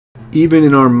Even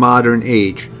in our modern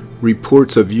age,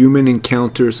 reports of human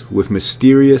encounters with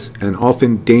mysterious and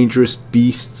often dangerous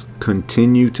beasts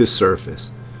continue to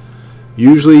surface.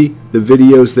 Usually, the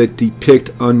videos that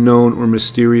depict unknown or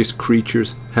mysterious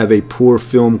creatures have a poor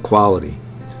film quality.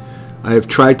 I have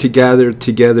tried to gather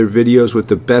together videos with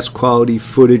the best quality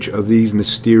footage of these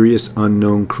mysterious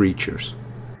unknown creatures.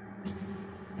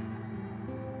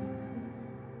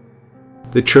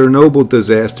 The Chernobyl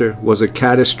disaster was a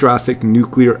catastrophic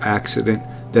nuclear accident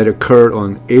that occurred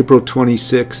on April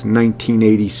 26,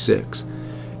 1986.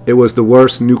 It was the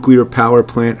worst nuclear power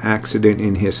plant accident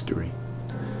in history.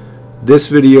 This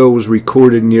video was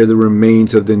recorded near the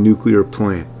remains of the nuclear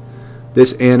plant.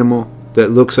 This animal,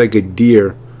 that looks like a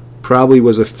deer, probably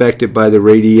was affected by the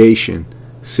radiation,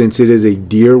 since it is a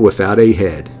deer without a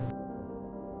head.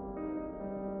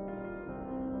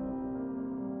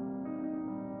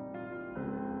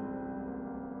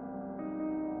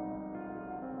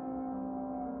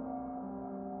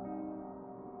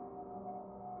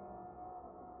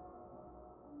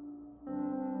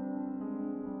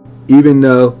 Even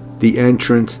though the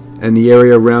entrance and the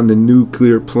area around the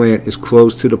nuclear plant is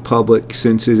closed to the public,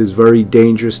 since it is very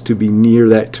dangerous to be near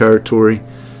that territory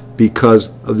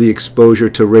because of the exposure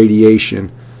to radiation,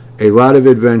 a lot of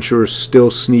adventurers still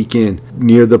sneak in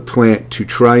near the plant to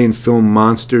try and film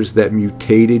monsters that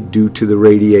mutated due to the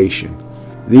radiation.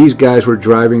 These guys were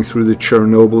driving through the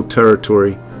Chernobyl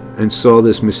territory and saw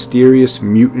this mysterious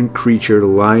mutant creature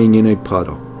lying in a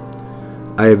puddle.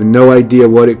 I have no idea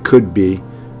what it could be,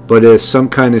 but it has some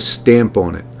kind of stamp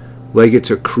on it, like it's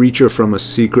a creature from a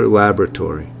secret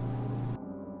laboratory.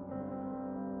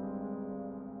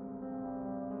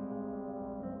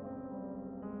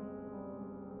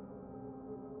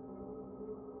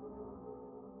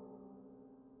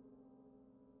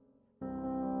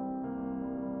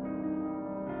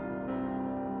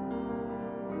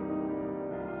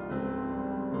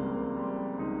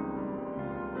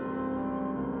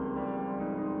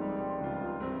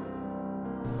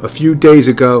 A few days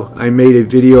ago, I made a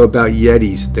video about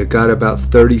Yetis that got about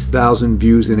 30,000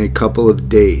 views in a couple of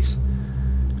days.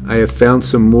 I have found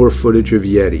some more footage of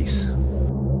Yetis.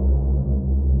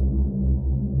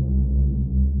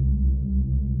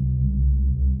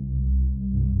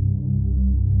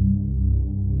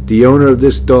 The owner of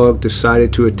this dog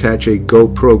decided to attach a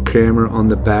GoPro camera on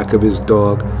the back of his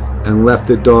dog and left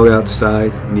the dog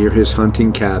outside near his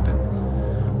hunting cabin.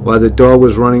 While the dog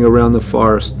was running around the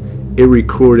forest, it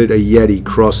recorded a Yeti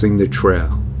crossing the trail.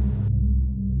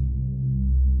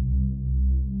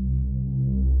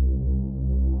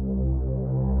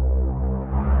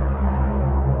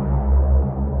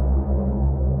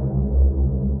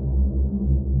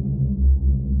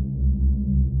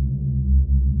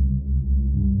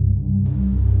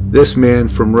 This man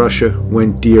from Russia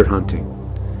went deer hunting.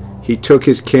 He took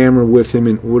his camera with him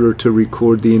in order to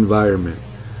record the environment.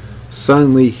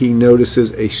 Suddenly, he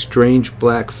notices a strange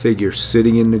black figure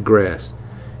sitting in the grass.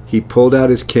 He pulled out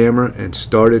his camera and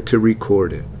started to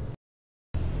record it.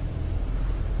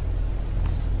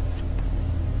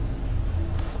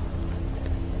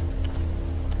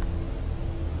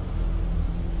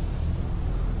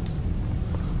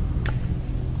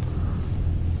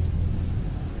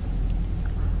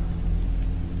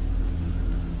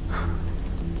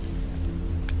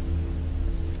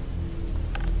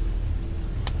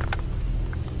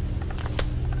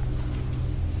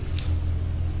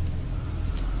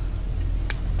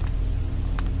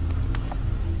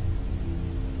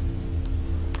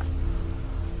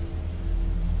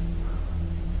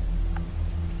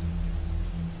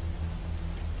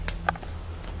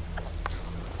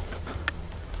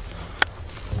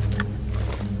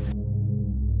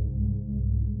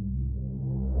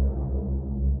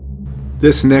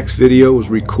 This next video was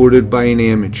recorded by an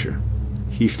amateur.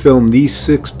 He filmed these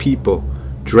 6 people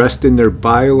dressed in their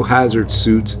biohazard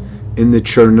suits in the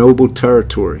Chernobyl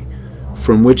territory,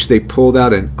 from which they pulled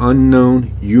out an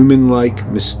unknown, human-like,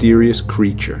 mysterious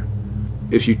creature.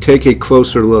 If you take a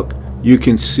closer look, you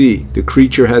can see the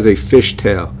creature has a fish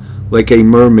tail, like a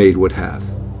mermaid would have.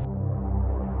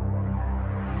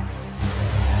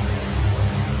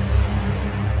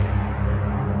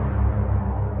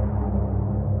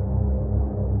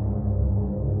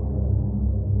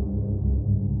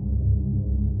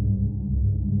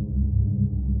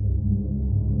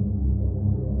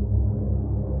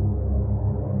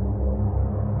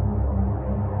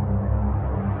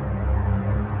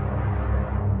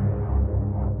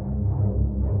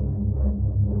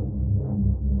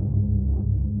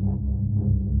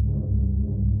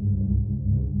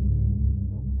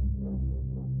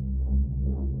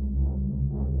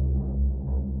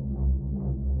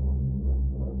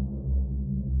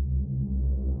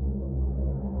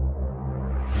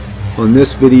 On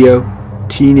this video,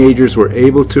 teenagers were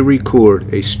able to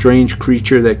record a strange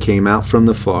creature that came out from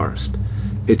the forest.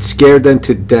 It scared them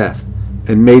to death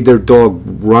and made their dog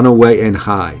run away and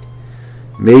hide.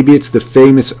 Maybe it's the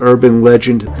famous urban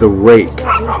legend, the Rake,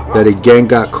 that again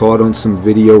got caught on some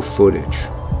video footage.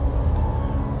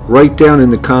 Write down in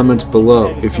the comments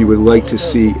below if you would like to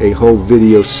see a whole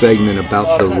video segment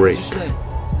about the Rake. It's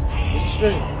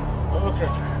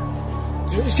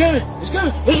coming! It's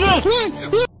coming! It's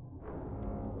run!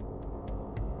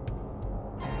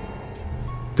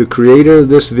 The creator of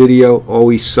this video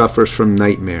always suffers from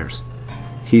nightmares.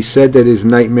 He said that his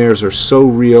nightmares are so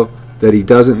real that he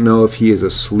doesn't know if he is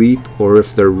asleep or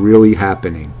if they're really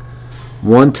happening.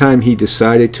 One time he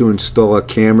decided to install a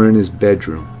camera in his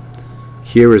bedroom.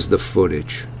 Here is the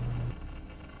footage.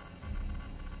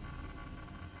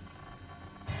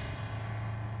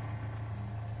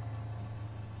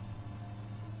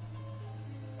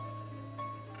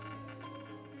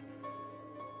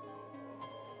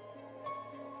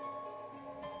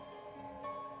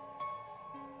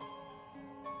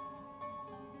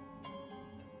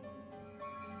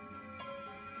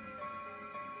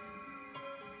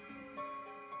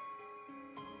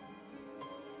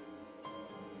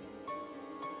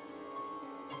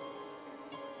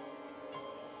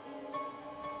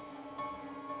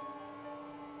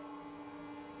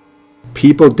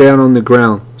 People down on the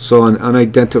ground saw an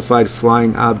unidentified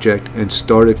flying object and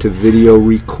started to video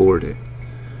record it.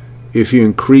 If you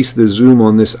increase the zoom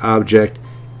on this object,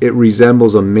 it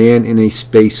resembles a man in a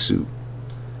spacesuit.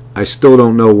 I still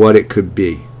don't know what it could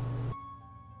be.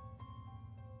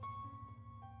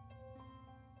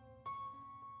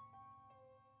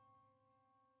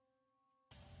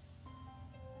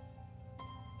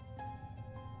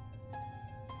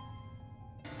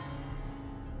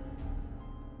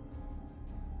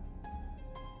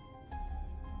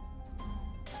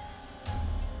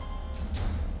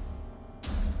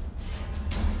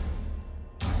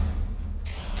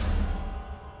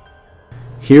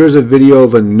 Here's a video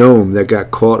of a gnome that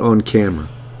got caught on camera.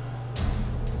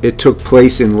 It took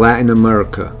place in Latin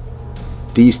America.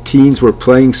 These teens were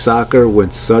playing soccer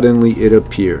when suddenly it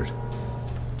appeared.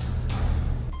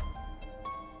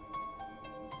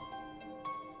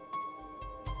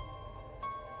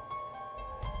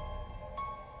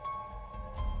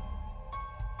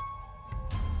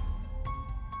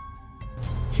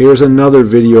 Here's another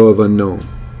video of a gnome.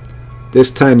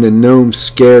 This time the gnome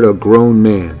scared a grown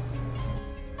man.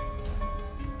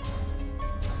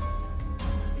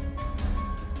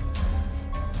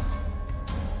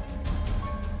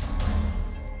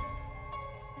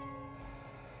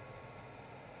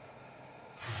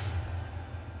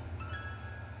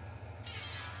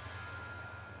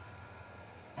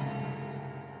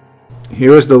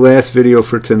 Here is the last video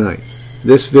for tonight.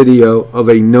 This video of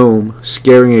a gnome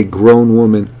scaring a grown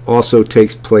woman also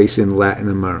takes place in Latin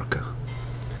America.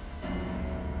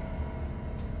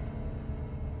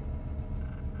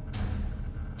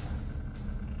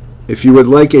 If you would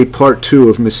like a part 2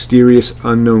 of Mysterious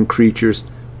Unknown Creatures,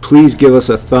 please give us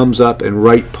a thumbs up and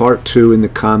write part 2 in the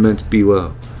comments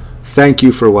below. Thank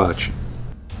you for watching.